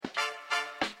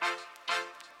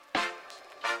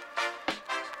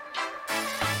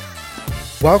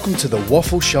Welcome to the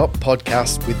Waffle Shop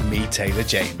podcast with me, Taylor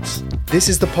James. This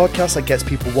is the podcast that gets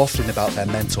people waffling about their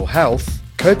mental health,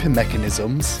 coping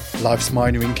mechanisms, life's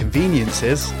minor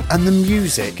inconveniences, and the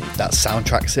music that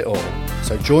soundtracks it all.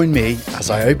 So join me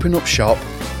as I open up shop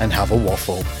and have a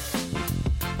waffle.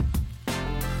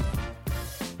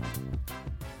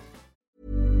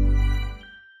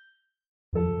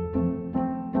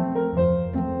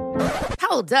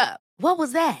 Hold up. What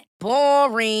was that?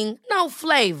 Boring. No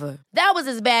flavor. That was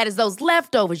as bad as those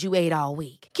leftovers you ate all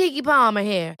week. Keke Palmer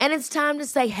here, and it's time to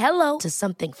say hello to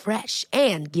something fresh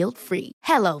and guilt-free.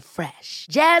 Hello Fresh.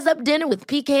 Jazz up dinner with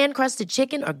pecan-crusted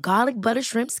chicken or garlic butter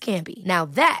shrimp scampi. Now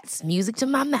that's music to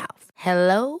my mouth.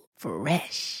 Hello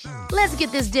Fresh. Let's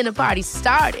get this dinner party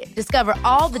started. Discover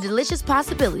all the delicious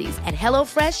possibilities at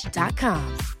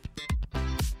hellofresh.com.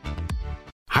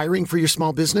 Hiring for your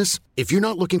small business? If you're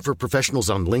not looking for professionals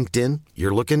on LinkedIn,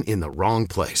 you're looking in the wrong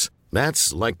place.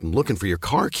 That's like looking for your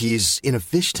car keys in a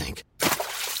fish tank.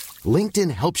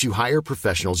 LinkedIn helps you hire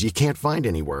professionals you can't find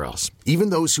anywhere else, even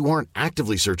those who aren't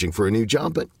actively searching for a new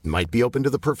job but might be open to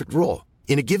the perfect role.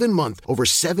 In a given month, over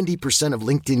 70% of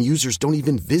LinkedIn users don't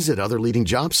even visit other leading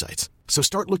job sites. So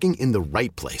start looking in the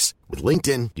right place. With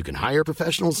LinkedIn, you can hire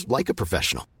professionals like a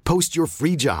professional. Post your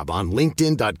free job on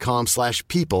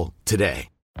linkedin.com/people today.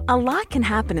 A lot can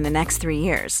happen in the next 3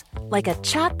 years. Like a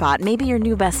chatbot may be your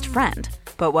new best friend.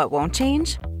 But what won't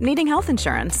change? Needing health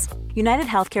insurance. United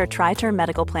Healthcare Tri-Term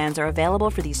Medical Plans are available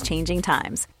for these changing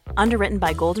times. Underwritten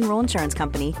by Golden Rule Insurance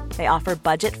Company, they offer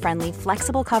budget-friendly,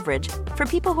 flexible coverage for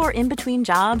people who are in between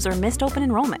jobs or missed open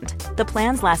enrollment. The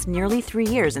plans last nearly 3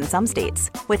 years in some states,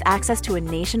 with access to a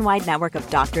nationwide network of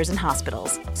doctors and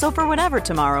hospitals. So for whatever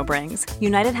tomorrow brings,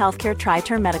 United Healthcare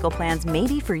Tri-Term Medical Plans may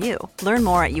be for you. Learn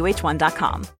more at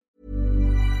uh1.com.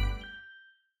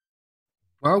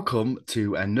 Welcome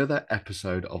to another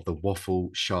episode of the Waffle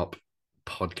Shop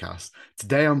podcast.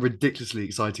 Today I'm ridiculously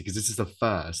excited because this is the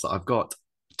first that I've got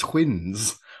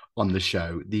twins on the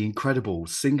show, the incredible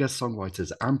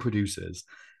singer-songwriters and producers,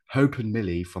 Hope and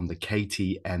Millie from the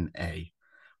KTNA.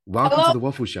 Welcome Hello. to the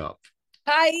Waffle Shop.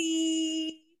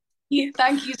 Hi.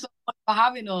 Thank you so much for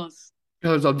having us.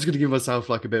 Guys, I'm just going to give myself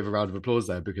like a bit of a round of applause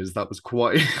there because that was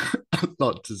quite a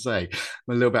lot to say. I'm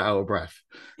a little bit out of breath,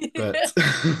 but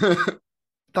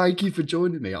thank you for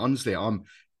joining me. Honestly, I'm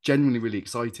genuinely really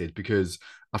excited because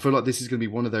I feel like this is going to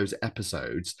be one of those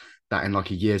episodes that in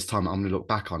like a year's time, I'm going to look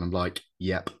back on. I'm like,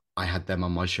 yep, I had them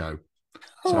on my show.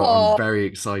 So I'm very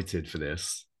excited for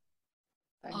this.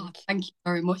 Thank you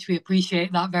very much. We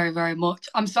appreciate that very, very much.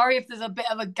 I'm sorry if there's a bit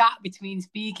of a gap between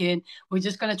speaking. We're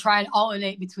just going to try and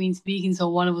alternate between speaking so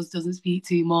one of us doesn't speak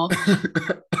too much.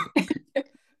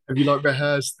 Have you like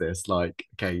rehearsed this? Like,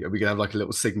 okay, are we going to have like a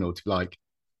little signal to be like...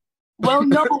 Well,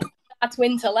 no, that's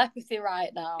twin telepathy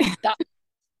right now. That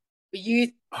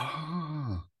you.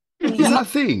 Oh, is that a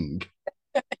thing?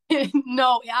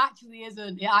 No, it actually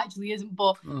isn't. It actually isn't.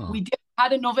 But we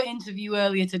had another interview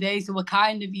earlier today, so we're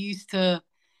kind of used to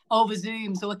over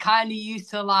Zoom. So we're kind of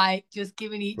used to like just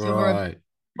giving each other.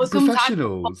 But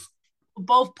professionals. We'll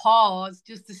both pause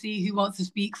just to see who wants to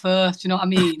speak first. You know what I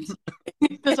mean?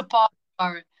 There's a pause.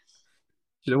 Sorry.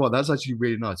 You know what? That's actually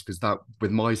really nice because that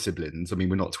with my siblings, I mean,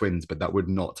 we're not twins, but that would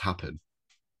not happen.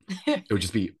 It would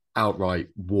just be outright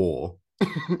war.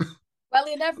 Well,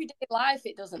 in everyday life,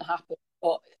 it doesn't happen.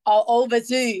 But over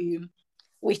Zoom,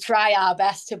 we try our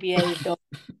best to behave.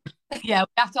 Yeah, we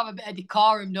have to have a bit of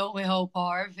decorum, don't we, Hope,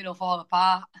 or everything will fall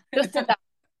apart. Just a dash.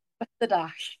 Just a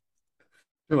dash.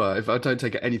 Well, if I don't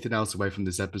take anything else away from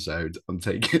this episode, I'm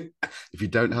taking... If you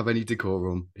don't have any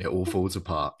decorum, it all falls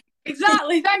apart.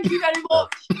 Exactly. Thank you very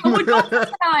much. And we're done for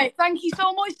tonight. Thank you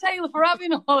so much, Taylor, for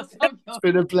having us. It's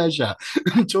been a pleasure.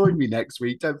 Join me next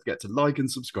week. Don't forget to like and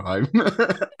subscribe.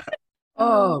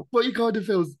 Well, it kind of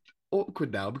feels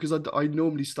awkward now because I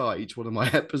normally start each one of my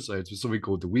episodes with something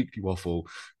called the Weekly Waffle,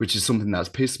 which is something that's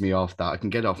pissed me off that I can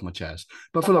get off my chest.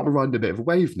 But I feel like we're riding a bit of a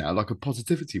wave now, like a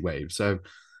positivity wave. So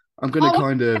I'm going to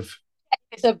kind of...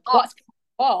 So what's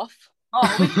off?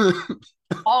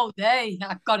 All day.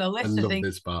 I've got a list of things. I love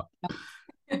this part.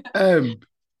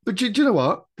 But do you know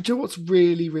what? Do you know what's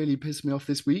really, really pissed me off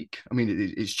this week? I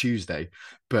mean, it's Tuesday,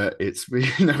 but it's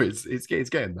really it's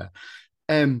getting there.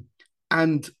 And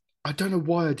I don't know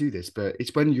why I do this, but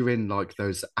it's when you're in like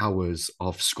those hours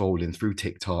of scrolling through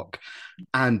TikTok,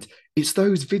 and it's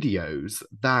those videos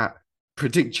that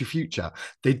predict your future.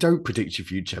 They don't predict your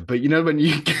future, but you know when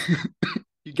you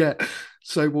you get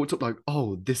so walked up like,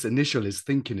 oh, this initial is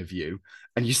thinking of you,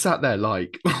 and you sat there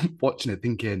like watching it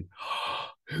thinking, oh,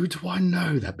 who do I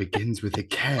know that begins with a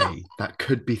K that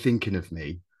could be thinking of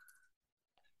me?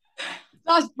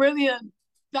 That's brilliant.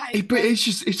 That is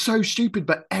crazy. It's so stupid,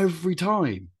 but every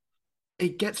time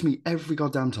it gets me every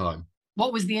goddamn time.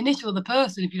 What was the initial of the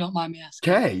person, if you don't mind me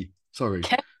asking? K. Sorry.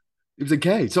 K. It was a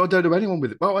K. So I don't know anyone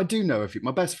with it. Well, I do know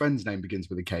my best friend's name begins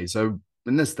with a K. So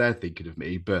unless they're thinking of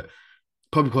me, but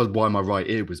probably because why my right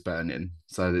ear was burning.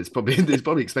 So it's probably this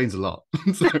probably explains a lot.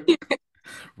 So,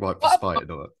 right for spite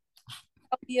and all that.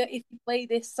 If you play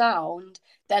this sound,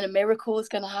 then a miracle is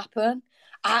going to happen.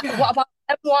 Yeah. What about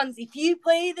everyone's? If you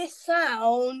play this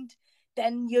sound,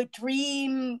 then your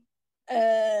dream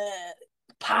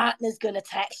partner's going to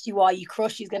text you, or your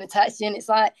crush is going to text you. And it's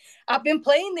like, I've been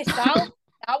playing this sound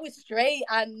hours straight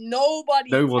and No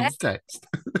one's text.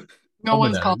 No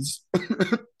one's called.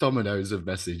 Dominoes have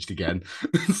messaged again.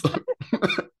 So,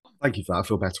 thank you for that. I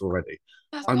feel better already.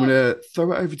 I'm going to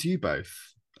throw it over to you both.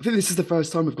 I think this is the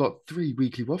first time we've got 3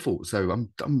 weekly waffles, so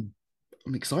I'm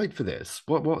excited for this.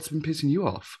 What's been pissing you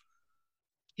off?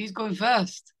 Who's going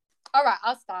first? All right,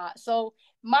 I'll start. So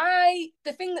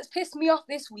the thing that's pissed me off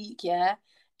this week, yeah,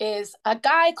 is a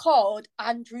guy called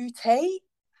Andrew Tate.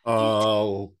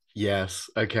 Oh yes,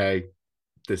 okay.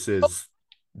 This is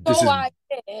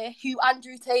idea who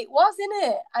Andrew Tate was, in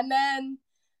it. And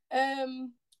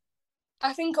then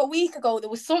I think a week ago there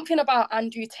was something about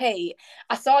Andrew Tate.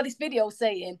 I saw this video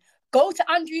saying, go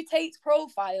to Andrew Tate's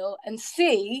profile and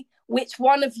see which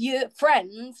one of your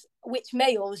friends, which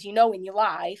males you know in your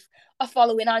life, are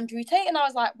following Andrew Tate. And I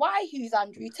was like, why? Who's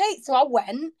Andrew Tate? So I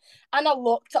went and I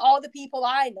looked at all the people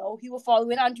I know who were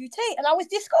following Andrew Tate, and I was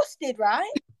disgusted,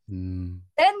 right?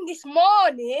 Then this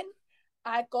morning,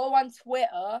 I go on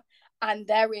Twitter and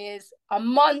there is a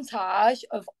montage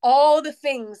of all the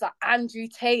things that Andrew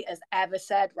Tate has ever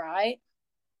said, right?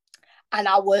 And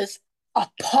I was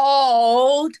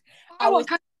appalled. I was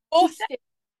disgusted.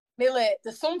 Millie,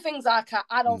 there's some things I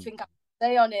don't think I can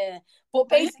say on here. But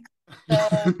basically,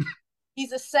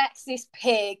 he's a sexist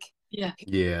pig.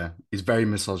 Yeah. He's very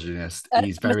misogynist.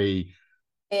 He's very,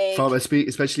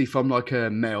 especially from like a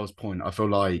male's point, I feel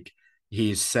like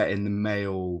he is setting the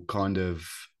male kind of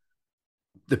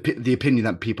the opinion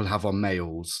that people have on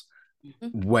males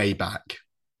way back.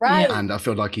 Right. And I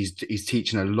feel like he's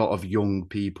teaching a lot of young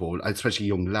people, especially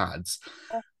young lads,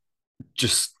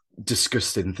 just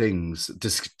disgusting things,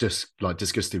 just like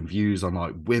disgusting views on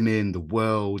like women, the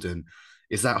world, and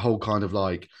it's that whole kind of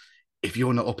like, if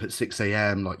you're not up at 6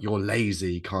 a.m, like you're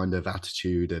lazy kind of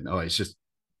attitude, and it's just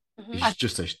he's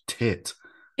just a tit.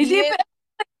 Is he a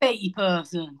clickbaity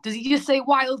person? Does he just say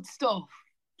wild stuff?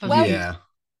 Yeah.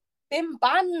 Been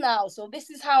banned now, so this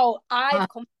is how I've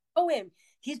come to know him.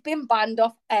 He's been banned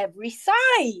off every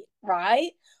site,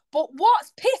 right? But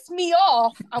what's pissed me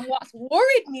off and what's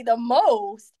worried me the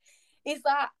most is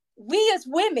that we as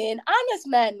women and as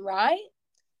men, right,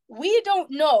 we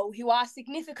don't know who our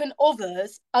significant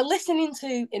others are listening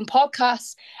to in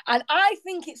podcasts. And I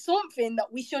think it's something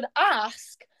that we should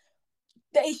ask,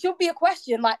 that it should be a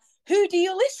question like, who do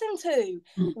you listen to?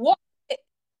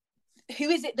 Who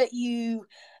is it that you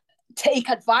take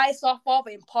advice off of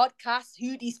in podcasts?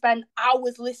 Who do you spend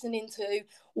hours listening to?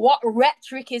 What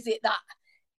rhetoric is it that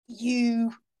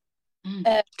you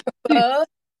prefer?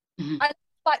 And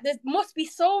like, there must be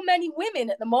so many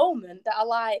women at the moment that are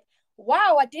like,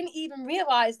 wow, I didn't even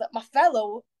realize that my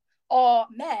fellow or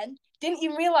men didn't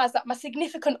even realize that my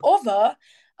significant other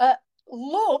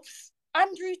loves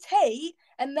Andrew Tate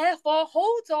and therefore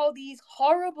holds all these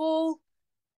horrible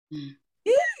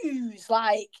views.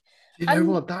 Like, you know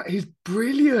what? That is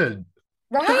brilliant.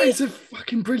 Right? That is a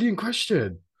fucking brilliant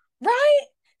question. Right?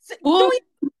 So,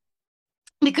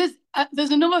 because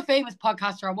there's another famous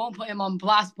podcaster, I won't put him on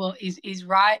blast, but his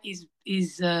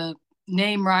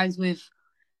name rhymes with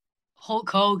Hulk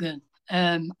Hogan.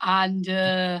 And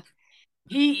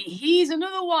he's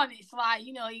another one. It's like,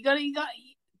 you got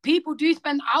people do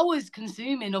spend hours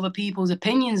consuming other people's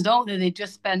opinions, don't they? They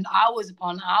just spend hours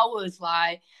upon hours,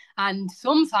 like, and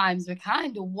sometimes they're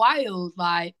kind of wild,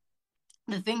 like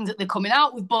the things that they're coming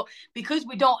out with. But because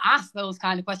we don't ask those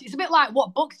kind of questions, it's a bit like,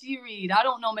 what books do you read? I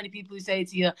don't know many people who say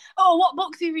to you, oh, what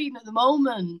books are you reading at the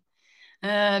moment?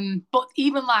 But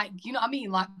even like, you know what I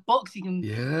mean? Like books, you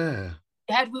can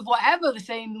head with whatever, the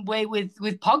same way with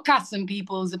podcasts and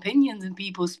people's opinions and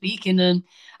people speaking, and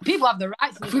people have the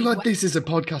right to. I feel like this is a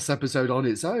podcast episode on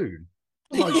its own.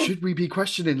 Like, should we be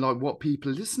questioning like what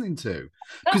people are listening to?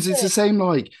 Because it's the same,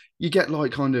 like you get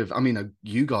like kind of, I mean,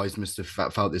 you guys must have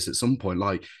felt this at some point,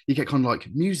 like you get kind of like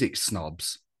music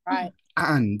snobs, right?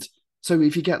 And so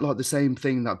if you get like the same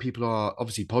thing that people are,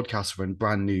 obviously podcasts are in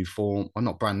brand new form, or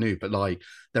not brand new, but like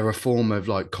they're a form of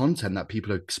like content that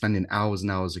people are spending hours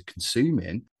and hours of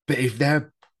consuming. But if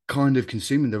they're kind of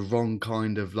consuming the wrong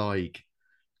kind of like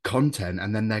content,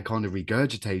 and then they're kind of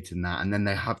regurgitating that, and then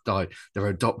they're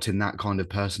adopting that kind of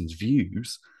person's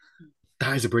views.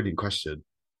 That is a brilliant question.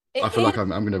 I feel like I'm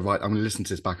gonna listen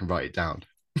to this back and write it down.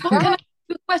 But can I ask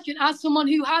you a question? As someone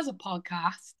who has a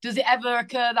podcast, does it ever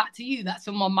occur that to you that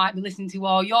someone might be listening to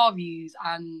all your views?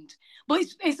 But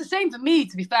it's the same for me.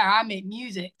 To be fair, I make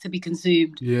music to be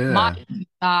consumed. Yeah. My views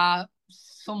are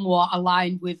somewhat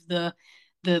aligned with the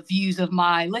views of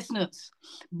my listeners,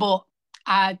 but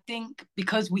I think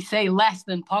because we say less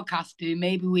than podcasts do,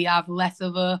 maybe we have less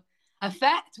of a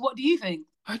effect. What do you think?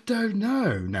 I don't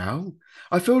know now.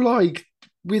 I feel like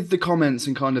with the comments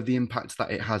and kind of the impact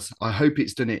that it has, I hope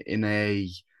it's done it in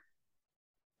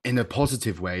a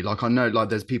positive way. Like I know like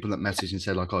there's people that message and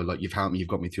say like, oh, like you've helped me, you've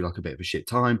got me through like a bit of a shit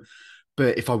time.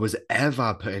 But if I was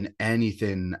ever putting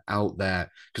anything out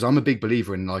there, because I'm a big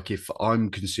believer in like if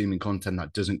I'm consuming content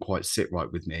that doesn't quite sit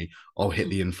right with me, I'll hit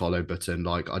the unfollow button.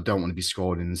 Like I don't want to be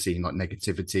scrolling and seeing like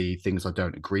negativity, things I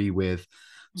don't agree with.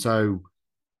 So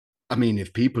I mean,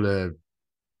 if people are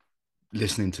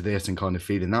listening to this and kind of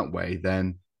feeling that way,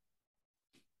 then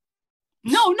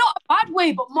no, not a bad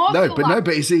way, but more no, so but like, no,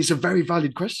 but it's a very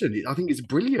valid question. I think it's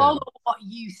brilliant. Follow what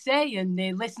you say and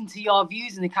they listen to your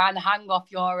views and they kind of hang off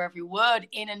your every word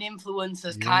in an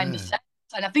influencer's kind of sense.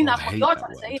 And I think that's what you're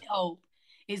trying to say, Hope,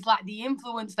 is like the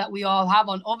influence that we all have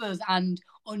on others and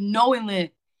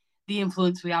unknowingly the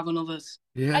influence we have on others.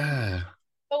 Yeah.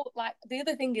 So like the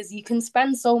other thing is you can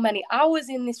spend so many hours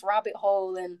in this rabbit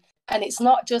hole and it's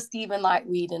not just even like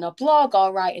reading a blog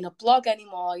or writing a blog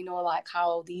anymore, you know, like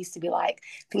how there used to be like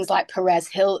things like Perez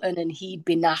Hilton and he'd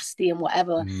be nasty and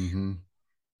whatever. Mm-hmm.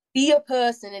 See a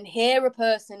person and hear a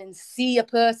person and see a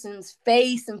person's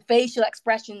face and facial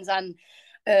expressions and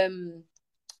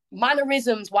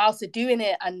mannerisms whilst they're doing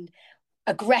it and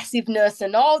aggressiveness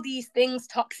and all these things,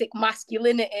 toxic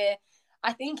masculinity.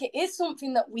 I think it is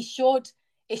something that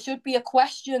it should be a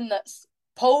question that's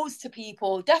posed to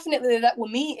people, definitely that we're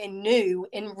meeting new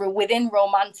within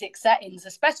romantic settings,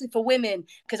 especially for women,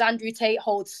 because Andrew Tate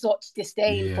holds such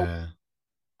disdain for.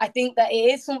 I think that it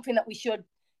is something that we should,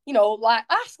 you know, like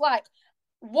ask, like,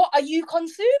 what are you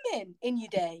consuming in your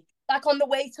day? Like on the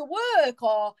way to work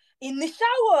or in the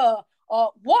shower,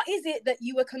 or what is it that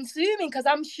you are consuming? Because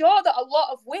I'm sure that a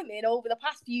lot of women over the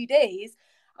past few days,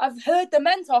 I've heard the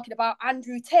men talking about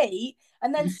Andrew Tate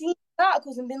and then seen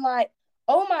articles and been like,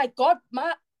 oh my God,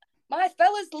 my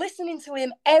fella's listening to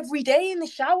him every day in the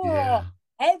shower or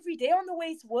every day on the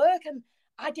way to work. And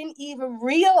I didn't even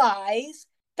realize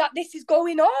that this is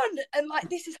going on. And like,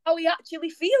 this is how he actually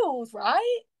feels,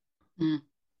 right? Mm.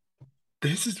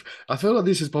 I feel like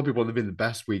this is probably one of the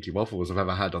best weekly waffles I've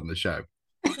ever had on the show.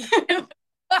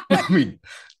 I mean,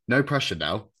 no pressure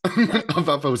now.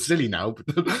 I feel silly now,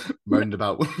 moaned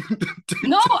about.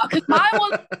 No, because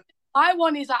my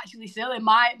one is actually silly.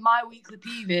 My weekly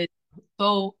peeve is,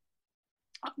 so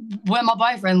where my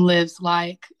boyfriend lives,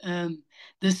 like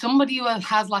there's somebody who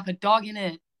has like a dog in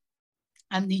it,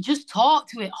 and they just talk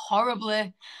to it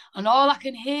horribly, and all I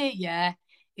can hear,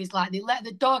 is like they let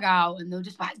the dog out, and they'll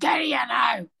just like, get here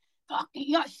now, fucking,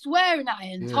 you're swearing at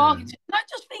it and talking to it. And I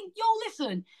just think, yo,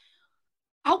 listen,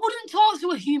 I wouldn't talk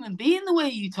to a human being the way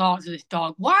you talk to this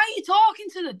dog. Why are you talking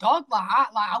to the dog like that?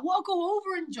 Like, I want to go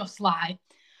over and just like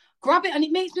grab it. And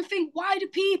it makes me think, why do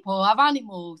people have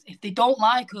animals if they don't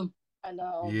like them? I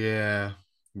know. Yeah.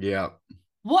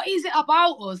 What is it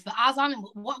about us that as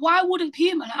animals? Why wouldn't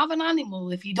human have an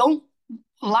animal if you don't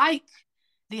like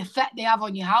the effect they have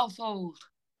on your household?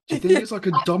 Do you think it's like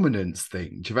a dominance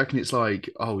thing? Do you reckon it's like,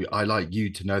 oh, I like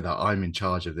you to know that I'm in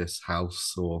charge of this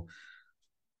house, or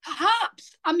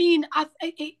perhaps? I mean,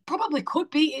 it probably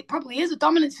could be. It probably is a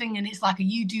dominance thing, and it's like a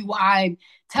you do what I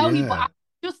tell you. But I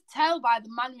just tell by the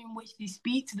manner in which they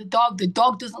speak to the dog. The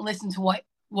dog doesn't listen to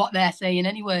what they're saying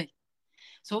anyway.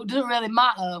 So it doesn't really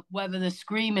matter whether they're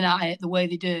screaming at it the way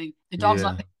they do. The dog's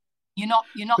like, you're not.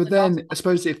 But then I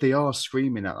suppose if they are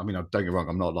screaming at, I mean, don't get wrong,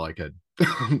 I'm not like a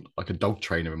like a dog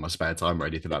trainer in my spare time or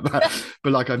anything like that.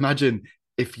 But like, I imagine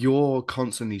if you're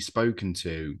constantly spoken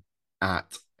to at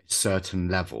a certain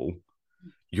level,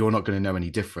 you're not going to know any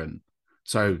different.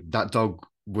 So that dog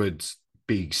would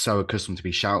be so accustomed to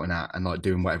be shouting at and like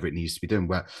doing whatever it needs to be doing.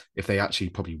 Where if they actually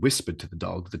probably whispered to the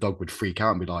dog would freak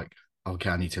out and be like, okay,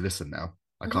 I need to listen now.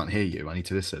 I can't hear you. I need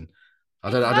to listen.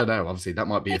 I don't know. Obviously, that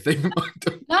might be a thing.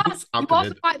 You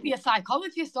also might be a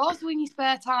psychologist also in your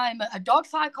spare time, a dog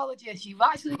psychologist. You've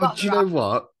actually got. Do you know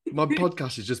what? My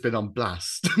podcast has just been on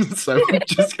blast, so I'm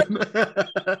just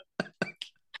gonna.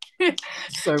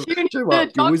 So do you know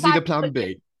what? You always need a plan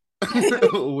B.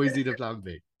 Always need a plan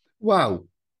B. Wow,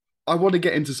 I want to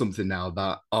get into something now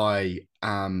that I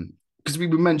because we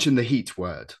mentioned the heat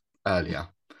word earlier.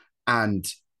 And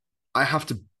I have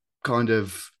to kind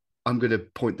of, I'm going to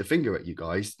point the finger at you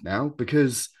guys now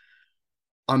because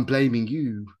I'm blaming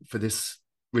you for this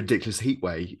ridiculous heat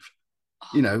wave.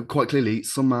 You know, quite clearly,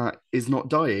 summer is not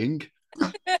dying.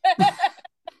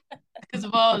 Because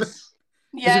of us.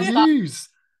 Because of yous.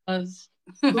 Us.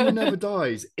 Summer never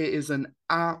dies. It is an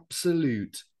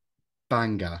absolute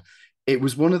banger. It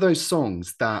was one of those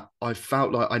songs that I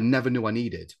felt like I never knew I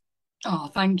needed. Oh,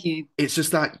 thank you. It's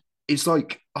just that it's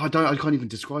like I can't even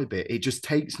describe it. It just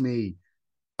takes me.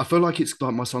 I feel like it's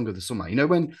like my song of the summer. You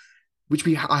know,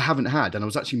 I haven't had, and I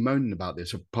was actually moaning about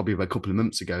this probably a couple of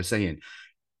months ago, saying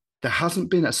there hasn't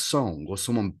been a song or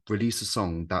someone release a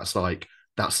song that's like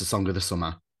that's the song of the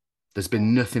summer. There's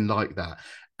been nothing like that.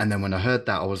 And then when I heard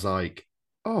that, I was like,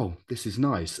 oh, this is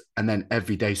nice. And then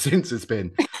every day since it's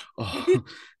been, oh,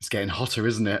 it's getting hotter,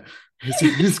 isn't it?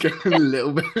 It's getting a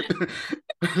little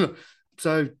bit.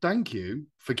 So thank you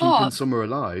for keeping summer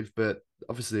alive. But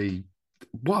obviously,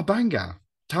 what a banger.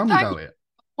 Tell me about it.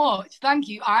 Much. Thank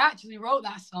you. I actually wrote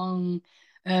that song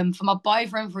for my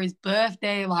boyfriend for his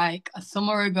birthday like a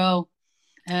summer ago.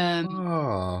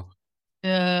 Yeah,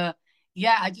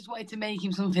 I just wanted to make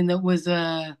him something that was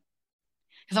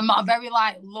because I'm not a very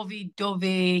like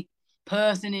lovey-dovey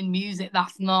person in music.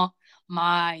 That's not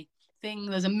my thing.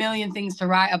 There's a million things to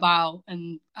write about,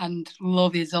 and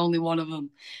love is only one of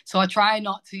them. So I try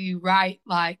not to write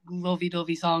like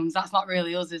lovey-dovey songs. That's not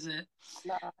really us, is it?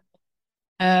 No.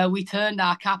 We turned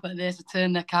our cap at this, I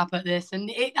turned the cap at this, and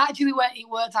it actually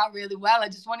worked out really well. I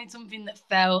just wanted something that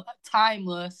felt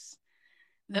timeless,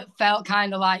 that felt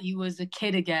kind of like you was a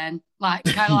kid again, like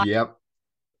kind of like yep.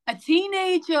 a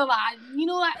teenager, like, you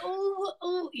know, like,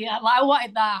 oh, yeah, like I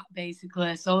wanted that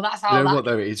basically. So that's how. You know what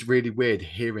though? It's really weird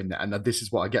hearing that, and this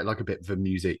is what I get like a bit of a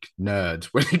music nerd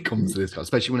when it comes to this,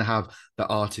 especially when I have the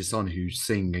artists on who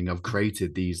sing and have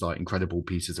created these like incredible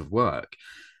pieces of work.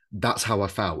 That's how I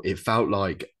felt. It felt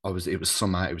like it was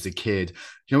summer, it was a kid.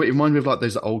 You know, it reminded me of like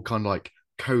those old kind of like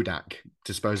Kodak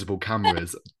disposable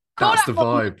cameras. That's the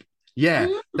vibe. Yeah,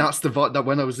 that's the vibe that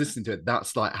when I was listening to it,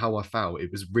 that's like how I felt.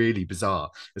 It was really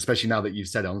bizarre, especially now that you've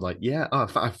said it. I was like, yeah,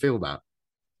 I feel that.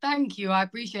 Thank you. I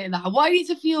appreciate that. I wanted it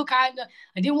to feel I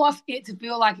didn't want it to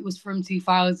feel like it was from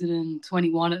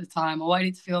 2021 at the time. I wanted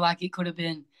it to feel like it could have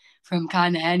been from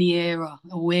kind of any era,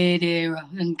 a weird era,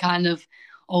 and kind of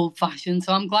old fashioned.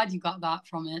 So I'm glad you got that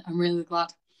from it. I'm really glad.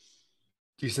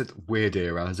 You said weird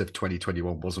era as if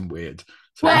 2021 wasn't weird.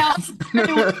 So. Well,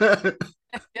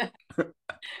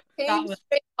 came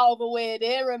straight out of a weird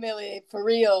era, Millie, for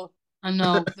real. I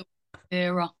know, the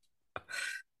era.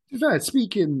 Yeah,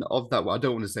 speaking of that, well, I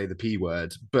don't want to say the P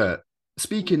word, but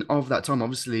speaking of that time,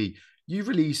 obviously you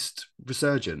released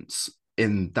Resurgence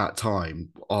in that time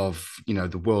of, you know,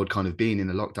 the world kind of being in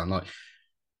a lockdown. Like,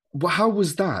 how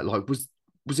was that? Like,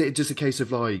 was it just a case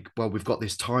of like, well, we've got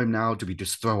this time now, do we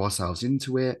just throw ourselves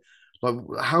into it? Like,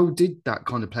 how did that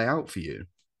kind of play out for you?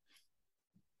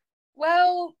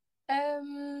 Well,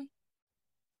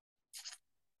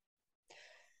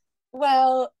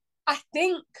 I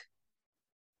think,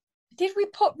 did we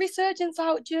put Resurgence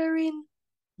out during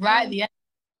right the end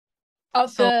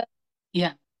of the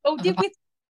yeah? Oh, did we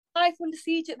Life Under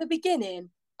Siege at the beginning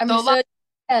and so Resurgence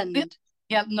end?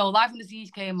 Yeah, no, Life Under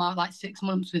Siege came out like 6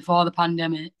 months before the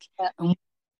pandemic, and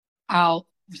out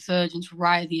Resurgence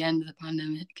right at the end of the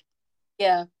pandemic.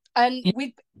 Yeah, and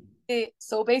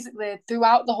so basically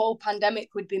throughout the whole pandemic,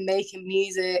 we'd been making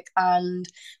music, and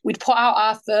we'd put out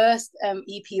our first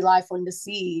EP, Life Under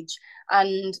Siege,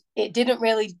 and it didn't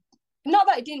really, not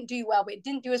that it didn't do well, but it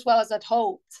didn't do as well as I'd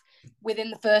hoped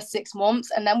within the first 6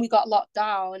 months. And then we got locked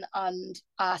down and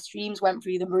our streams went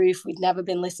through the roof. We'd never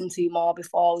been listened to more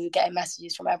before. We were getting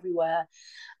messages from everywhere.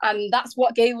 And that's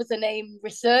what gave us the name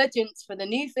Resurgence for the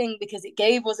new thing, because it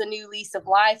gave us a new lease of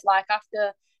life. Like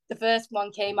after the first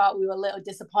one came out, we were a little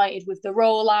disappointed with the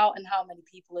rollout and how many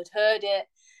people had heard it.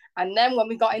 And then when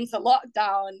we got into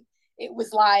lockdown, it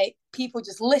was like people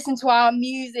just listened to our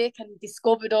music and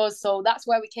discovered us. So that's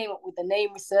where we came up with the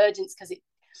name Resurgence, because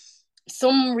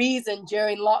some reason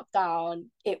during lockdown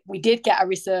we did get a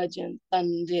resurgence,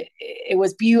 and it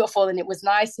was beautiful, and it was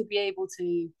nice to be able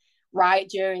to write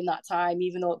during that time,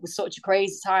 even though it was such a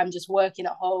crazy time, just working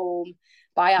at home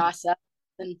by ourselves.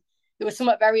 And there was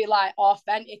something very like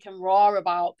authentic and raw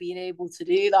about being able to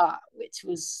do that, which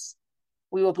was,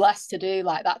 we were blessed to do.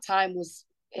 Like that time was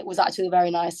actually a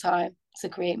very nice time to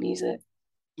create music.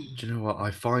 Do you know what? I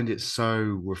find it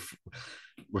so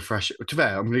refreshing. To be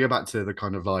fair, I'm going to go back to the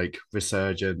kind of like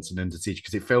Resurgence and Under Siege,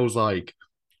 because it feels like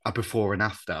a before and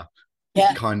after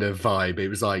kind of vibe. It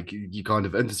was like you kind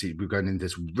of Under Siege, we're going into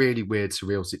this really weird,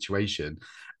 surreal situation.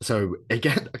 So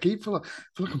again, I keep feel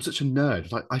like I'm such a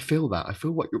nerd. Like I feel that. I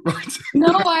feel what you're writing.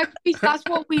 No, that's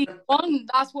what we want.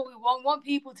 That's what we want. We want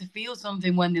people to feel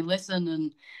something when they listen.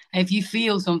 And if you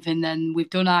feel something, then we've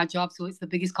done our job. So it's the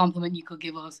biggest compliment you could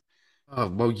give us. Oh,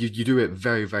 well, you do it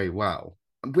very, very well.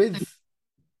 With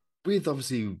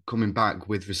obviously coming back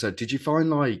with research, did you find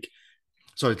like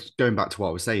so going back to what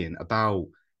I was saying about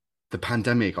the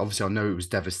pandemic, obviously I know it was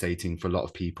devastating for a lot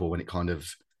of people and it kind of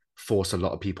forced a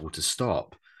lot of people to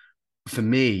stop. For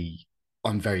me,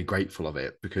 I'm very grateful of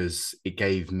it because it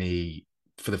gave me,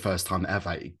 for the first time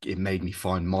ever, it made me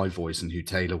find my voice and who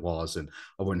Taylor was, and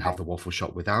I wouldn't have the waffle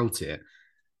shop without it.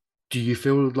 Do you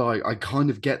feel like I kind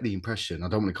of get the impression, I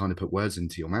don't want to kind of put words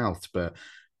into your mouth, but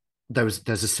there's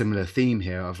a similar theme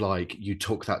here of like you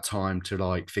took that time to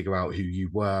like figure out who you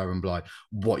were and like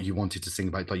what you wanted to sing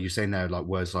about, like you're saying there, like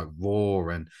words like raw,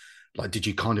 and like did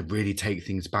you kind of really take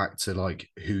things back to like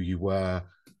who you were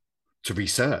to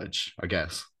research, I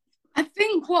guess? I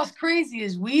think what's crazy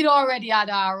is we'd already had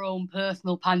our own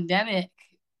personal pandemic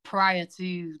prior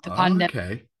to the pandemic.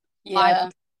 Okay. Like Yeah.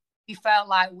 we felt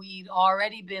like we'd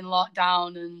already been locked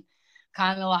down and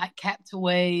kind of like kept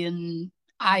away and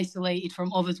isolated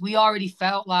from others. We already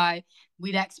felt like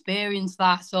we'd experienced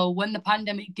that. So when the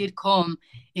pandemic did come,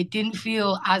 it didn't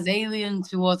feel as alien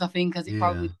to us, I think, as it Yeah.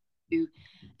 probably to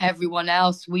everyone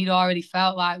else. We'd already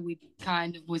felt like we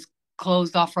kind of was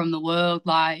closed off from the world,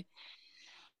 like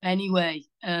anyway.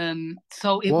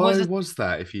 So it was Why a was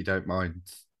that, if you don't mind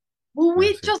well,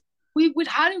 me asking? we'd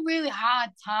had a really hard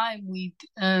time. We'd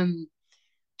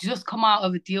just come out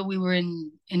of a deal. We were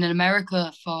in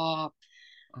America for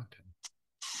Okay.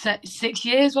 6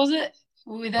 years, was it?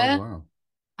 We were Oh there, wow.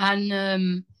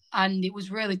 and it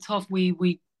was really tough.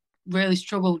 We really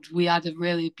struggled. We had a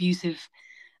really abusive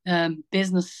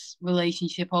business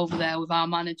relationship over there with our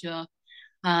manager,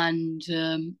 and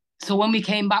so when we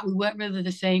came back, we weren't really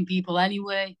the same people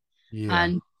anyway. Yeah.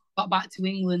 And got back to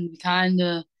England,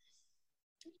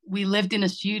 we lived in a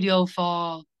studio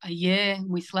for a year.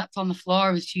 We slept on the floor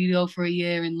of a studio for a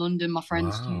year in London, my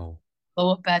friend's studio, Wow. go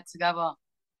up bed together.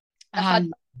 It had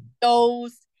And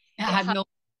those. it It had had no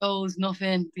clothes,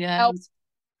 nothing. Yeah, help.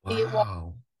 It was.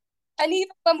 Wow. And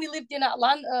even when we lived in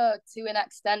Atlanta, to an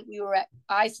extent, we were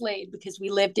isolated because we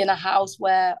lived in a house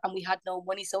and we had no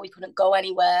money, so we couldn't go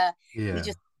anywhere. We Yeah.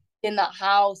 just in that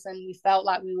house, and we felt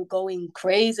like we were going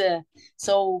crazy.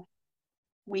 So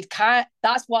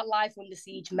that's what life under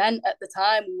siege meant at the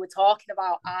time. We were talking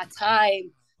about our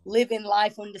time living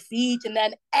life under siege, and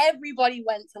then everybody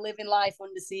went to living life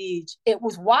under siege. It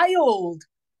was wild.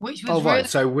 which Oh was right. really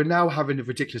So we're now having a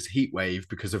ridiculous heat wave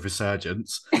because of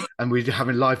resurgence, and we're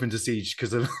having life under siege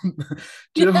because of.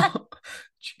 Do you know? yeah. What?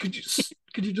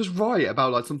 Could you just write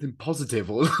about like something positive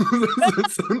or?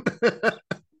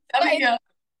 Telling you,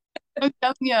 I'm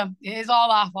telling you, it is all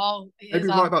our fault. It Maybe is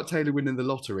write our about Taylor winning the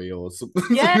lottery or something,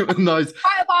 yeah. something nice.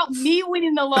 Write about me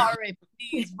winning the lottery,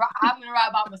 please. I'm gonna write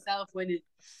about myself winning.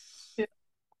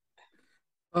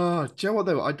 Oh, do you know what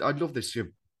though? I love this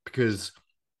because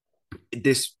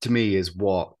this to me is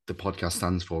what the podcast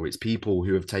stands for. It's people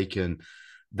who have taken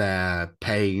their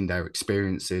pain, their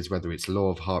experiences, whether it's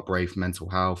love, heartbreak, mental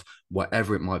health,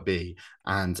 whatever it might be,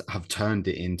 and have turned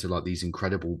it into like these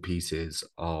incredible pieces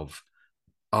of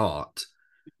art.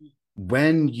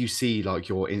 When you see like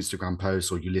your Instagram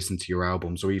posts or you listen to your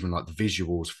albums or even like the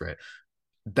visuals for it,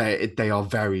 they are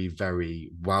very,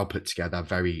 very well put together,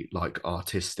 very like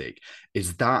artistic.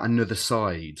 Is that another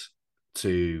side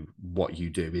to what you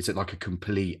do? Is it like a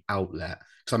complete outlet?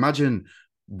 Because I imagine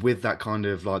with that kind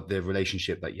of like the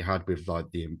relationship that you had with like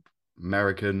the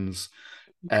Americans,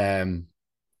 um,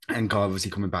 and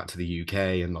obviously coming back to the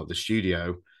UK and like the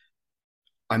studio,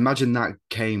 I imagine that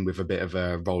came with a bit of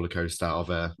a roller coaster of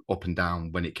a up and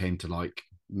down when it came to like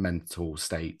mental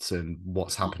states and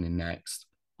what's happening next.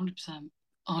 100%,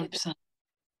 100%.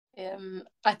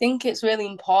 I think it's really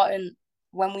important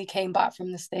when we came back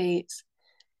from the States.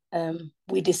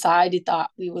 We decided that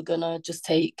we were gonna just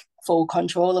take full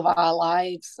control of our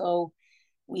lives. So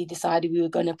we decided we were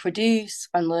going to produce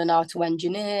and learn how to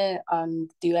engineer and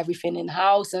do everything in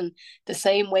house. And the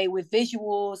same way with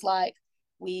visuals, like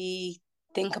we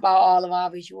think about all of our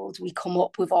visuals, we come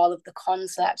up with all of the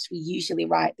concepts, we usually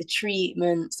write the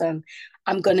treatments, and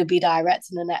I'm going to be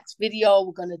directing the next video,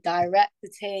 we're going to direct the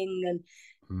thing. And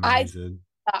I Amazing.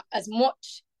 that as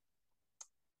much,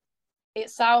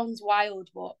 it sounds wild,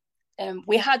 but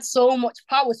we had so much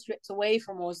power stripped away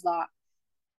from us that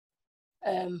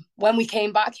when we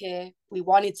came back here, we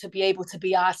wanted to be able to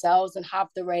be ourselves and have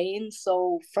the reins.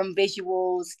 So from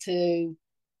visuals to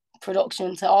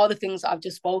production, to all the things that I've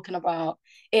just spoken about.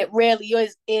 It really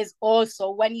is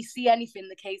also, when you see anything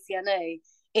the KTNA,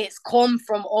 it's come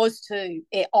from us two.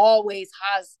 It always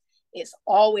has. It's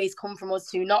always come from us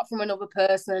two, not from another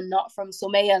person, not from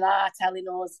some A&R telling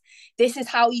us this is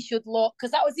how you should look.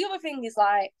 Because that was the other thing, is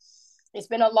like, it's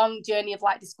been a long journey of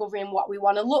like discovering what we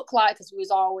want to look like, because we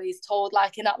was always told,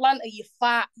 like, in Atlanta, you're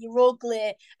fat, you're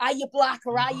ugly, are you black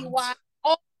or are you white?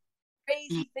 All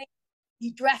crazy things.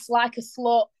 You dress like a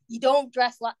slut, you don't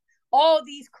dress like, all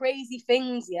these crazy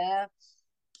things, yeah.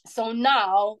 So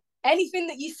now, anything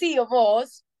that you see of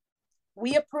us,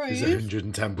 we Is approve.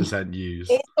 110%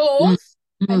 used. It's us.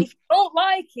 And if you don't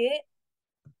like it,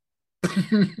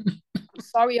 I'm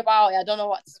sorry about it. I don't know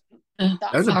what's...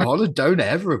 Don't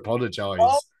ever apologize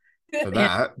for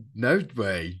that. No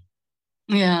way.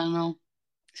 Yeah, no,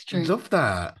 it's true. Love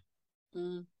that.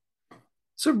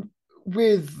 So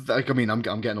with, like, I mean, I'm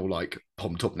getting all like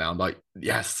pumped up now. I'm like,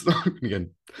 yes,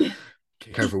 again,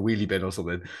 kick over a wheelie bin or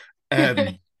something.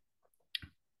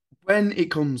 When it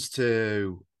comes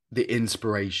to the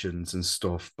inspirations and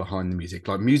stuff behind the music,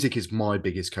 like, music is my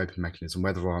biggest coping mechanism,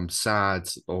 whether I'm sad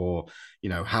or,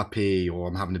 happy, or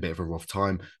I'm having a bit of a rough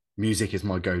time. Music is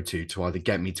my go-to to either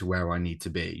get me to where I need to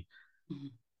be. Mm-hmm.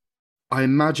 I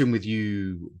imagine with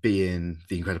you being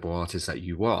the incredible artist that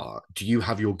you are, do you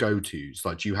have your go-tos?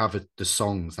 Like, do you have the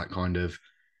songs that kind of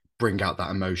bring out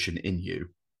that emotion in you?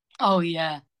 Oh,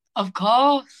 yeah, of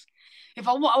course. If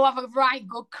I want to have a right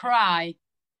good cry,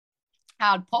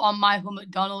 I'd put on Michael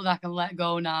McDonald, I Can Let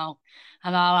Go Now,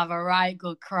 and I'll have a right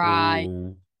good cry.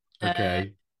 Ooh,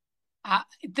 okay. Like,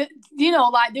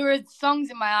 there are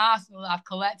songs in my arsenal that I've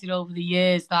collected over the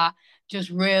years that just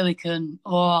really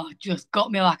just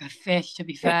got me like a fish, to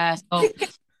be fair. So,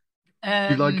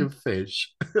 you like a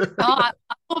fish? I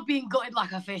love being gutted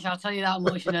like a fish, I'll tell you that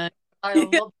much.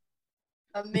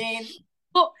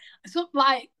 But so,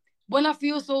 like, when I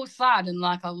feel so sad and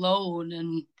like alone,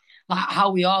 and like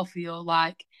how we all feel,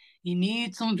 like, you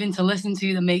need something to listen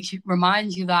to that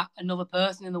reminds you that another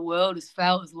person in the world has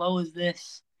felt as low as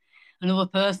this. Another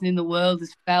person in the world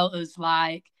has felt as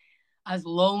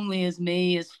lonely as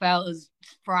me, has felt as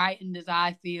frightened as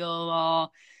I feel, or,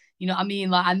 what I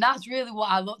mean? Like, and that's really what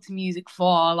I look to music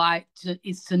for, like,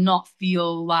 is to not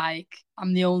feel like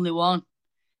I'm the only one.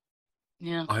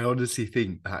 Yeah. I honestly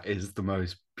think that is the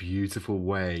most beautiful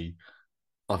way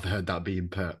I've heard that being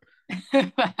put.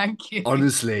 Thank you.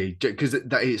 Honestly, because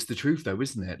that it's the truth, though,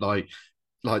 isn't it? Like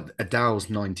Adele's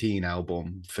 19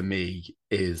 album for me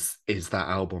is that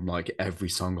album. Like, every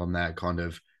song on there kind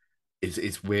of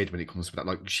it's weird when it comes to that.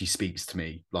 Like, she speaks to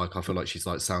me. Like, I feel like she's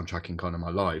like soundtracking kind of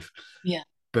my life. Yeah.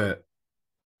 But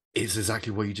it's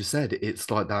exactly what you just said.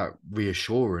 It's like that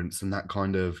reassurance and that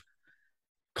kind of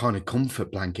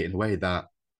comfort blanket, in a way that,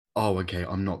 oh, okay,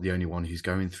 I'm not the only one who's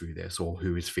going through this or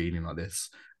who is feeling like this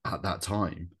at that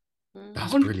time.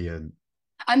 That's brilliant.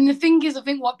 And the thing is, I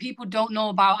think what people don't know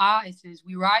about artists is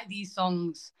we write these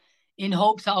songs in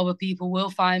hopes that other people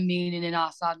will find meaning in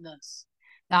our sadness.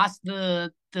 That's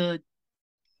the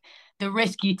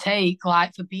risk you take,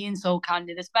 like, for being so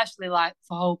candid, especially like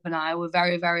for Hope and I. We're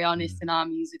very, very honest in our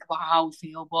music about how we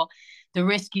feel, but the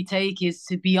risk you take is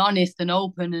to be honest and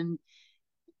open,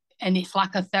 and it's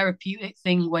like a therapeutic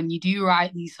thing when you do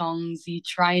write these songs. You're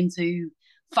trying to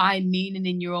find meaning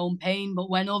in your own pain, but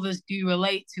when others do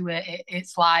relate to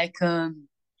it's like,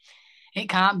 it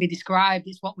can't be described.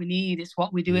 It's what we need. It's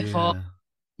what we do it for.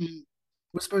 I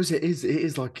suppose it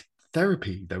is like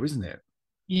therapy, though, isn't it?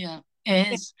 Yeah,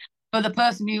 it is, for the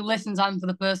person who listens and for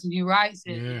the person who writes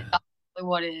it. Yeah. That's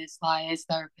what it is. Like, it's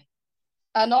therapy.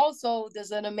 And also,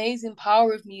 there's an amazing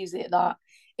power of music that,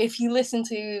 if you listen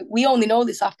to, we only know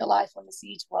this after Life on the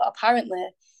Siege, but apparently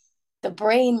the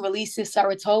brain releases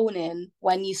serotonin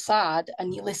when you're sad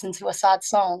and you listen to a sad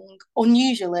song,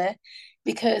 unusually,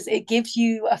 because it gives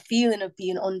you a feeling of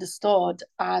being understood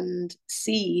and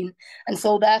seen. And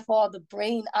so therefore the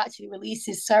brain actually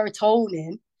releases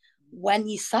serotonin when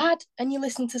you're sad and you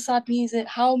listen to sad music.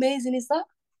 How amazing is that?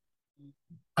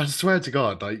 I swear to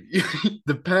God, like,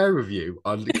 the pair of you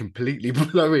are completely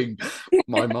blowing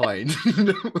my mind.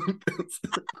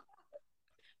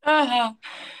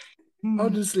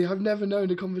 Honestly, I've never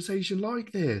known a conversation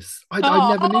like this. I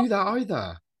never knew that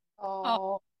either.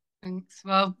 Oh, thanks.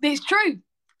 Well, it's true.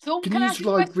 So can you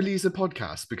like release a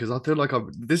podcast? Because I feel like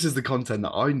this is the content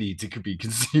that I need to be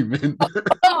consuming.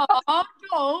 Oh,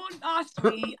 don't ask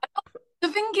me. The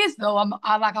thing is, though,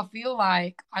 I feel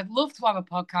like I'd love to have a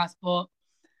podcast, but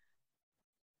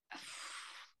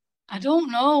I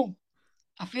don't know.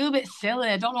 I feel a bit silly.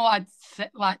 I don't know what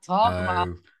I'd talk about.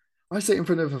 I sit in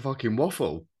front of a fucking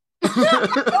Waffle.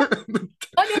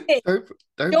 Honey, don't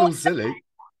feel don't silly.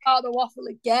 start the waffle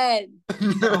again.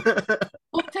 No.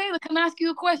 Well, Taylor, can I ask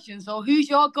you a question? So, who's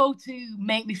your go-to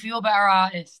make me feel better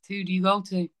artist? Who do you go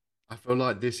to? I feel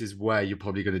like this is where you're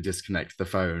probably going to disconnect the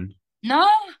phone. No,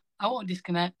 I won't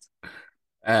disconnect.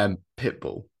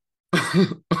 Pitbull.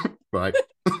 Right.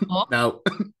 Oh. Now,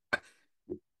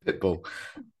 Pitbull.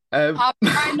 I'm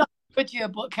trying not to put you,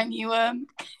 but can you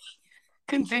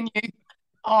continue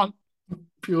on?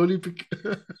 Purely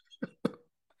because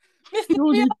Mr.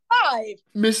 305.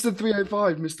 Mr.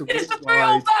 305, Mr. It's the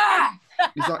Worldwide. 305!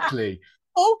 Exactly.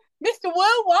 Oh, Mr.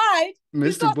 Worldwide.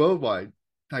 Mr. Worldwide.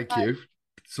 Thank you.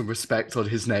 Some respect on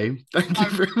his name. Thank you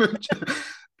very much.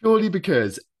 Purely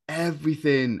because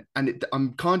everything, and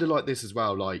I'm kind of like this as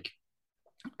well. Like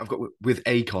I've got with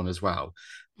Akon as well.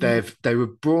 They were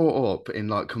brought up in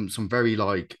like some very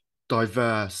like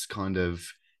diverse kind of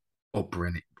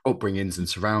upbringings and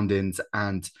surroundings,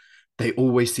 and they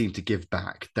always seem to give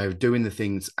back. They're doing the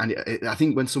things, and I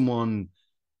think when someone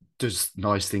does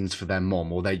nice things for their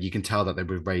mom, or you can tell that they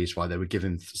were raised right, they were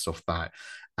giving stuff back.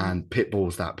 And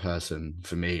Pitbull's that person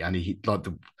for me, and he like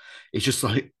it's just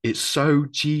like it's so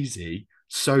cheesy,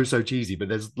 so cheesy. But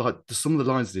there's like some of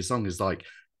the lines of this song is like,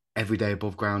 "Every day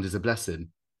above ground is a blessing."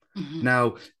 Mm-hmm.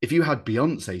 Now, if you had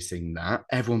Beyonce sing that,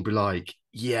 everyone would be like,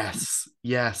 "Yes,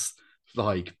 yes,"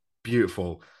 like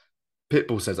beautiful.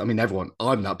 Pitbull says, I mean, everyone,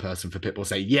 I'm that person for Pitbull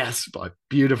say, yes, like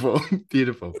beautiful,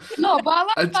 beautiful. No, but I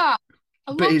like that.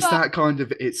 But it's that kind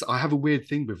of, I have a weird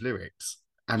thing with lyrics,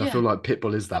 and I feel like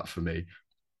Pitbull is that for me.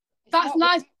 That's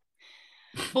nice.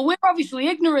 But we're obviously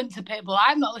ignorant to Pitbull.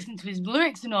 I've not listened to his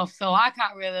lyrics enough, so I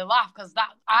can't really laugh because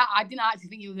I didn't actually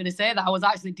think you were going to say that. I was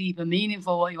actually deep and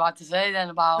meaningful what you had to say then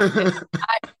about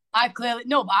I clearly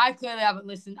haven't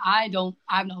listened. I've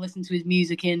not listened to his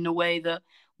music in a way that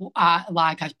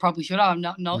I probably should have. I've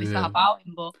not noticed that about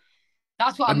him, but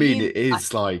that's what I mean. It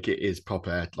is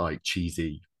proper like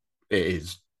cheesy. It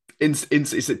is. It's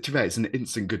an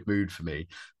instant good mood for me.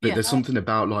 But there's something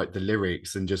about like the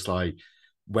lyrics and just like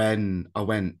when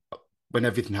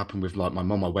everything happened with like my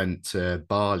mum, I went to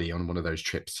Bali on one of those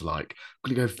trips to like,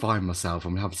 I'm gonna go find myself.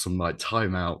 I'm gonna have some like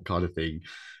time out kind of thing.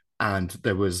 And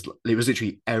it was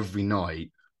literally every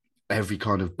night, every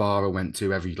kind of bar I went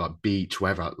to, every like beach,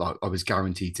 wherever, like I was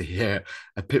guaranteed to hear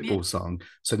a Pitbull song.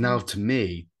 So now to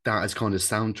me, that has kind of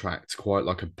soundtracked quite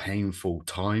like a painful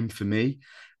time for me.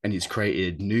 And it's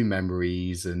created new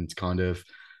memories and kind of,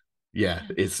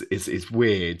 it's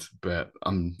weird, but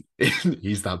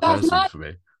he's that person for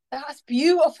me. That's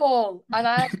beautiful. And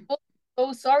I'm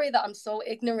so sorry that I'm so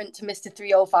ignorant to Mr.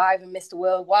 305 and Mr.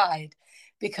 Worldwide,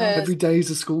 because every day is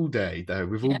a school day though.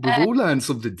 We've all learned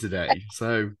something today.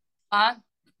 So I'm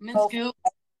in school.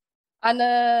 And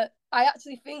I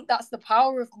actually think that's the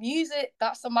power of music.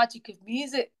 That's the magic of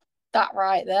music, that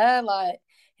right there. Like,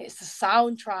 it's the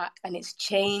soundtrack, and it's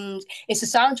changed. It's a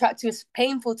soundtrack to a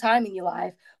painful time in your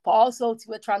life, but also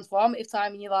to a transformative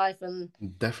time in your life. And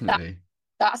definitely,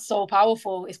 that's so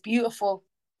powerful. It's beautiful.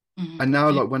 And now,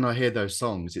 like when I hear those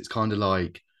songs, it's kind of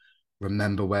like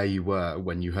remember where you were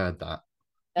when you heard that.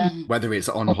 Whether it's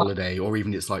on holiday or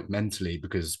even it's like mentally,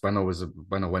 because when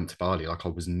I went to Bali, like I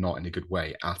was not in a good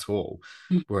way at all.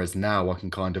 Whereas now I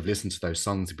can kind of listen to those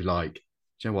songs and be like, do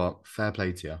you know what? Fair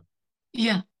play to you.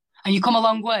 Yeah. And you come a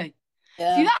long way.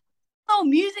 Yeah. See that? Oh,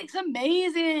 music's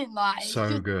amazing. Like,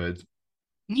 so good.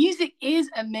 Music is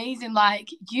amazing. Like,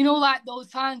 do you know, like those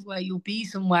times where you'll be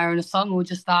somewhere and a song will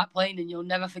just start playing and you'll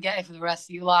never forget it for the rest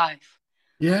of your life?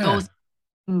 Yeah. Those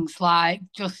things, like,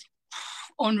 just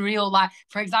unreal. Like,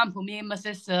 for example, me and my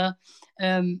sister,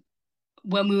 when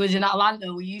we was in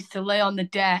Atlanta, we used to lay on the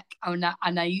deck and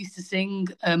I used to sing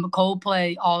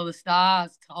Coldplay, All the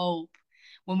Stars to Hope,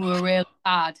 when we were really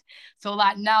sad. So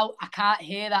like now I can't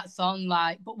hear that song,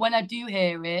 like, but when I do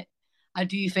hear it, I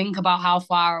do think about how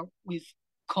far we've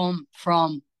come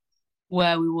from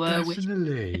where we were. Definitely. Which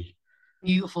is a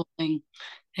beautiful thing.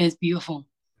 It's beautiful.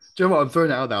 Do you know what? I'm throwing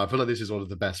it out there. I feel like this is one of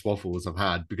the best waffles I've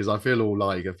had because I feel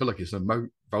like it's a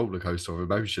roller coaster of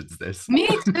emotions. This. Me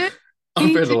too.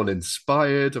 I feel all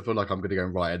inspired. I feel like I'm going to go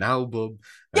and write an album.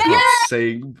 I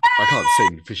can't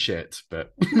sing for shit,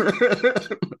 but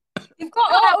you've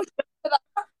got all.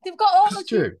 They've got all. That's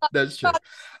true. That's true.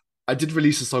 I did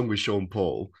release a song with Sean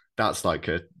Paul. That's like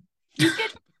a.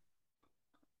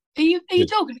 Are you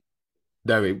joking?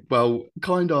 No, well,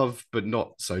 kind of, but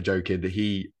not so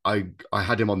joking. I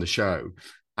had him on the show,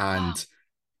 and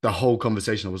the whole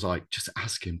conversation I was like, just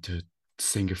ask him to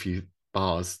sing a few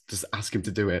bars, just ask him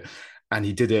to do it, and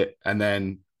he did it. And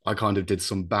then I kind of did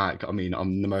some back. I mean,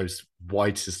 I'm the most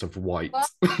whitest of white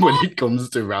when it comes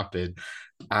to rapping,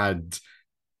 and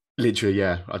Literally,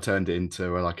 yeah. I turned it into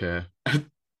like a, I think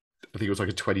it was like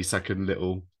a 20-second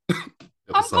little I'm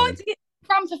going song. to get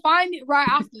Instagram to find it right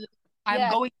after this. I'm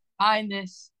Yeah. going to find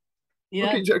this.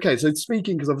 Yeah. Okay. So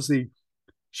speaking, because obviously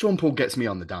Sean Paul gets me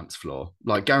on the dance floor,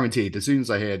 like guaranteed. As soon as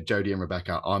I hear Jodie and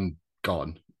Rebecca, I'm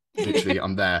gone. Literally,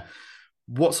 I'm there.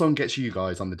 What song gets you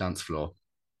guys on the dance floor?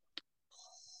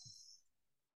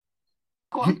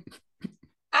 Go on.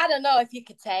 I don't know if you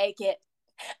could take it.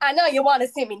 I know you want to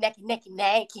see me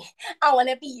naked. I want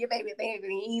to be your baby.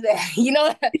 You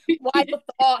know, Wild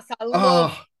Thoughts. I love.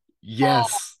 Oh, Oh,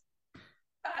 yes.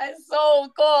 it's so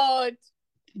good.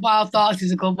 Wild Thoughts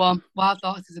is a good one. Wild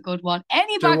Thoughts is a good one.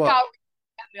 Any Do you know bad what? cow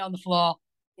get me on the floor.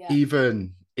 Yeah.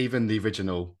 Even the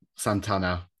original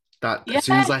Santana. That Yeah. as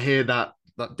soon as I hear that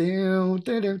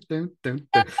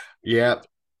yeah.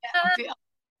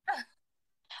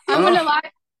 I'm gonna Oh,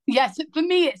 like. Yes, for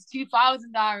me it's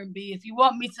 2000 R&B. If you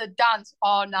want me to dance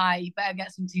all night, you better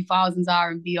get some 2000s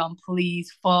R&B on,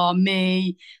 please, for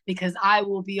me, because I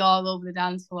will be all over the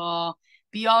dance floor.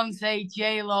 Beyonce,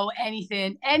 J Lo,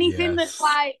 anything that's yes.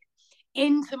 like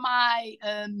into my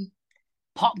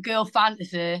pop girl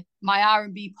fantasy, my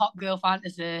R&B pop girl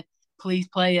fantasy. Please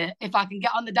play it. If I can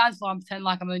get on the dance floor and pretend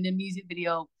like I'm in a music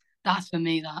video, that's for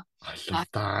me. I love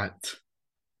that.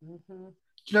 Mm-hmm.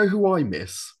 Do you know who I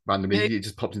miss randomly? That. It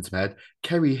just popped into my head.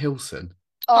 Kerry Hilson.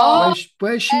 Oh, Oh,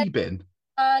 Where's she been?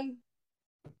 and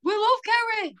we love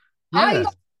Kerry. I Yeah.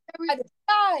 love Kerry. by the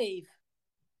dive.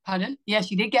 Pardon? Yeah,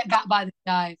 she did get got by the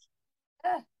dive.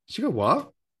 Yeah. She got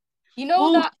what? You know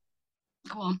Well, that.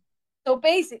 go on. So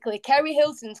basically, Kerry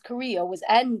Hilson's career was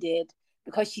ended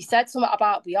because she said something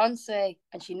about Beyonce,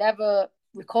 and she never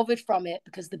recovered from it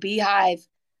because the Beehive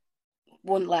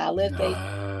wouldn't let her live. Basically.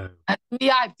 No. And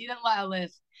Beehive didn't let her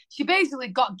live. She basically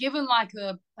got given like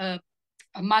a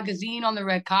magazine on the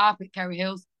red carpet, Kerry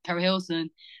Hilson,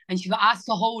 and she got asked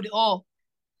to hold it up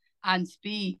and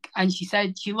speak. And she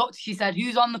said,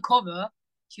 who's on the cover?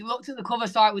 She looked at the cover,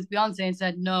 saw it was Beyonce, and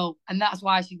said no. And that's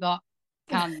why she got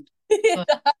canned. But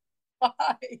Why?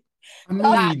 I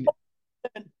That's mean,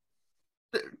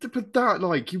 but that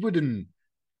like you wouldn't.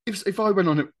 If I went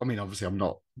on it, I mean, obviously I'm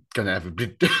not gonna ever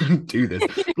do this.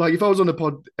 Like if I was on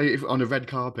a on a red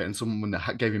carpet and someone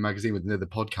gave me a magazine with another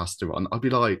podcaster on, I'd be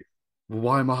like, well,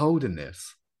 why am I holding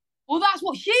this? well, that's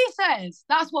what she says.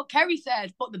 That's what Kerry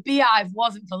said. But the Beehive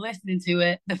wasn't for listening to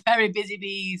it. The very busy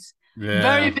bees.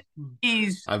 Very Yeah. busy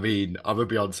bees. I mean, I'm a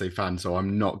Beyonce fan, so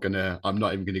I'm not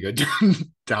even gonna go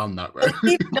down that road.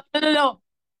 No.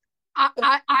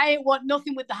 I want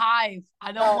nothing with the hive.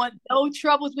 I don't want no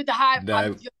troubles with the hive. I'm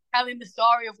No. just telling the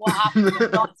story of what happened.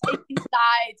 I'm not taking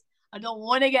sides. I don't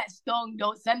want to get stung.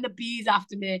 Don't send the bees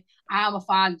after me. I am a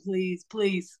fan, please,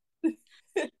 please.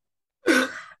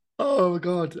 Oh my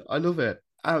God, I love it.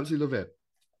 I absolutely love it.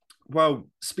 Well,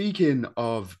 speaking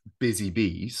of busy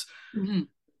bees, Mhm.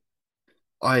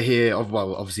 I hear of,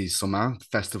 well, obviously summer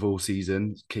festival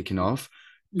season kicking off,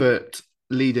 Mhm. but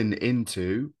leading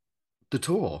into the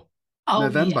tour. Oh yeah,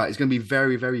 November is going to be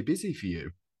very, very busy for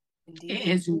you. it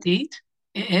is indeed.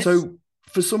 It is. So,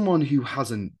 for someone who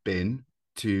hasn't been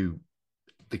to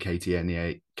the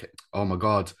KTNA, oh my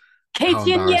God, how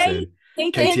KTNA, embarrassing.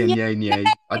 KTNA, KTNA,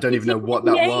 I don't even know what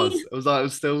that KTNA. was. I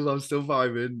was still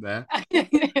vibing there.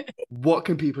 What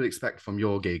can people expect from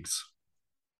your gigs?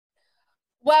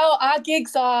 Well, our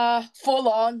gigs are full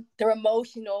on. They're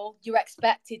emotional. You're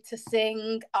expected to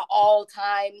sing at all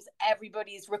times.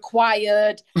 Everybody's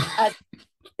required as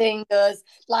singers.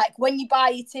 Like when you buy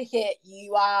your ticket,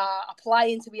 you are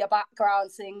applying to be a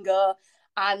background singer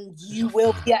and you Love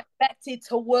will be that. expected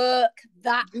to work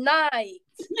that night.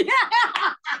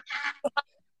 Yeah.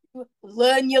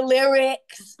 Learn your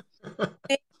lyrics.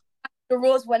 For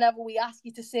us, whenever we ask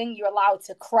you to sing, you're allowed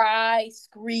to cry,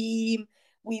 scream.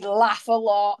 We laugh a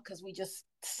lot because we just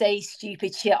say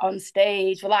stupid shit on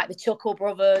stage. We're like the Chuckle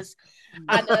Brothers.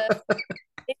 And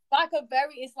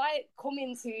it's like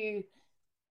coming to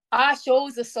our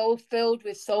shows are so filled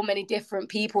with so many different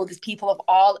people. There's people of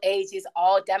all ages,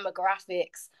 all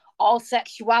demographics, all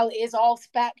sexualities, all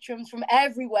spectrums from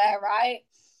everywhere, right?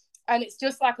 And it's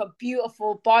just like a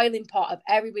beautiful boiling pot of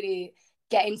everybody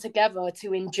getting together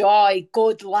to enjoy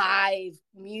good live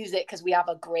music because we have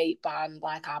a great band.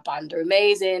 Like our band are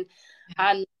amazing,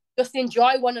 and just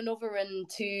enjoy one another and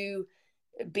to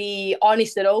be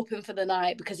honest and open for the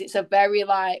night because it's a very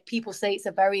like people say it's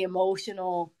a very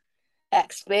emotional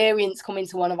experience coming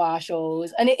to one of our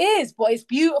shows, and it is, but it's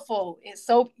beautiful. It's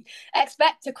so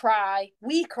expect to cry.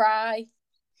 We cry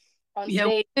on Yeah.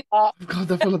 stage.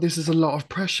 God, I feel like this is a lot of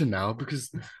pressure now because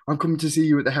I'm coming to see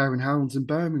you at the Hare and Hounds in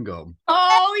Birmingham.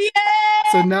 Oh Oh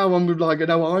yeah. So now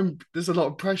there's a lot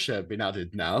of pressure being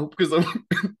added now because I'm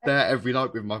there every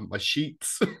night with my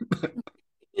sheets.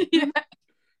 Yeah.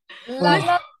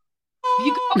 Like,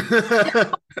 You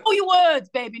got know your words,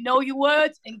 baby. Know your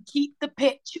words and keep the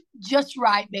pitch just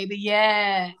right, baby.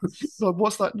 Yeah. Like,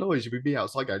 what's that noise? You'd be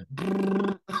outside going.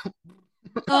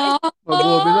 Oh, I'm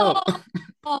warming up.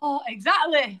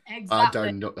 exactly.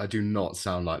 Exactly. I do not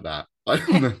sound like that.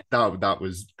 That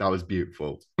was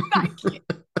beautiful. Thank you.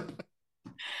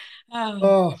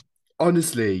 Oh,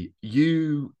 honestly,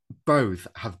 you both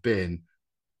have been.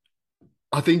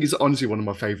 I think it's honestly one of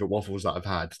my favorite waffles that I've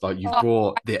had. Like you've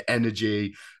brought the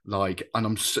energy, like, and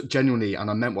I'm genuinely, and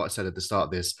I meant what I said at the start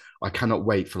of this. I cannot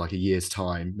wait for like a year's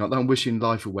time. Not that I'm wishing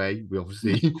life away. We've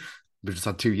just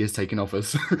had 2 years taken off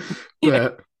us,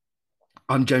 but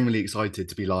I'm genuinely excited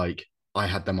to be like, I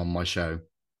had them on my show.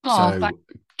 So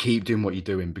keep doing what you're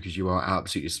doing because you are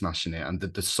absolutely smashing it. And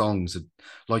the songs, are,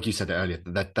 like you said it earlier,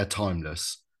 they're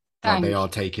timeless. Like they are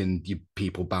taking you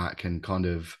people back and kind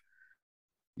of,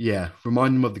 yeah,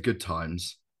 remind them of the good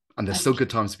times. And there's still good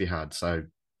times to be had. So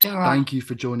thank you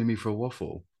for joining me for a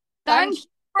waffle. Thank you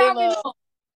for having me.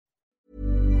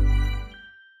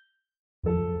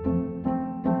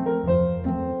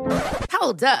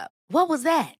 Hold up. What was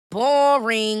that?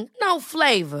 Boring. No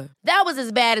flavor. That was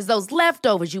as bad as those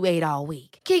leftovers you ate all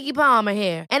week. Keke Palmer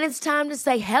here, and it's time to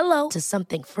say hello to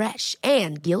something fresh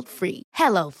and guilt-free.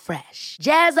 Hello Fresh.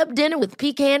 Jazz up dinner with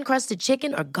pecan-crusted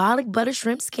chicken or garlic butter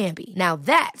shrimp scampi. Now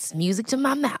that's music to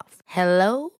my mouth.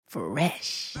 Hello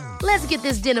Fresh. Let's get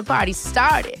this dinner party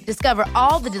started. Discover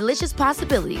all the delicious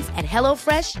possibilities at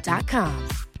hellofresh.com.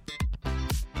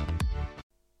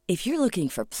 If you're looking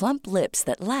for plump lips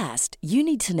that last, you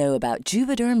need to know about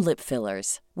Juvederm lip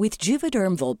fillers. With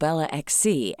Juvederm Volbella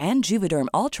XC and Juvederm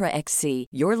Ultra XC,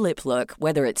 your lip look,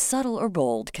 whether it's subtle or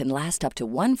bold, can last up to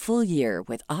 1 full year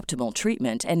with optimal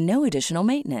treatment and no additional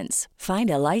maintenance. Find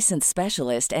a licensed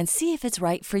specialist and see if it's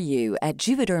right for you at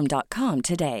Juvederm.com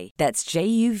today. That's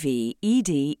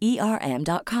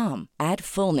JUVEDERM.com. Add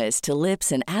fullness to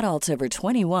lips in adults over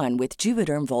 21 with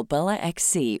Juvederm Volbella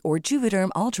XC or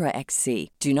Juvederm Ultra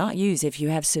XC. Do not use if you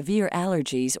have severe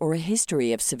allergies or a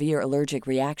history of severe allergic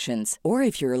reactions, or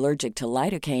if you're allergic to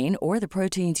lidocaine or the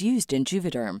proteins used in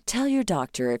Juvederm. Tell your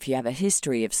doctor if you have a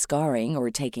history of scarring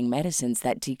or taking medicines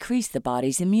that decrease the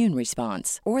body's immune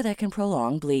response or that can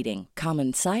prolong bleeding.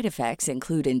 Common side effects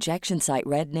include injection site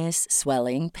redness,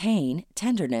 swelling, pain,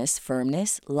 tenderness,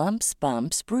 firmness, lumps,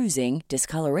 bumps, bruising,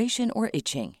 discoloration, or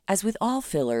itching. As with all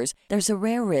fillers, there's a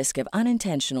rare risk of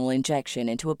unintentional injection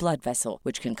into a blood vessel,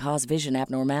 which can cause vision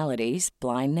abnormalities,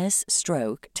 blindness,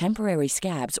 stroke, temporary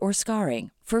scabs, or scarring.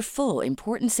 For full,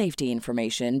 important safety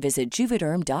information, visit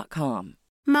Juvederm.com.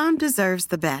 Mom deserves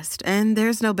the best, and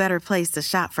there's no better place to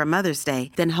shop for Mother's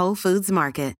Day than Whole Foods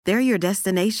Market. They're your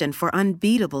destination for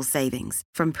unbeatable savings,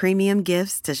 from premium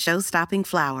gifts to show-stopping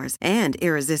flowers and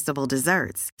irresistible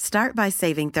desserts. Start by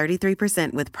saving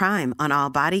 33% with Prime on all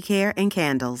body care and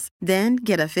candles. Then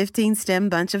get a 15-stem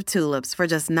bunch of tulips for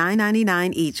just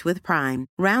 $9.99 each with Prime.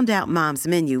 Round out Mom's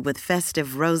menu with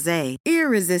festive rosé,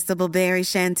 irresistible berry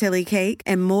chantilly cake,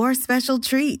 and more special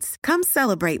treats. Come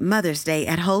celebrate Mother's Day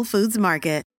at Whole Foods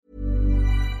Market.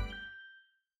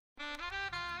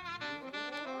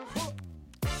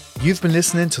 You've been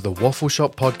listening to the Waffle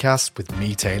Shop podcast with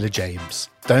me, Taylor James.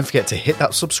 Don't forget to hit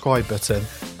that subscribe button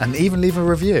and even leave a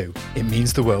review. It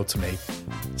means the world to me.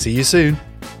 See you soon.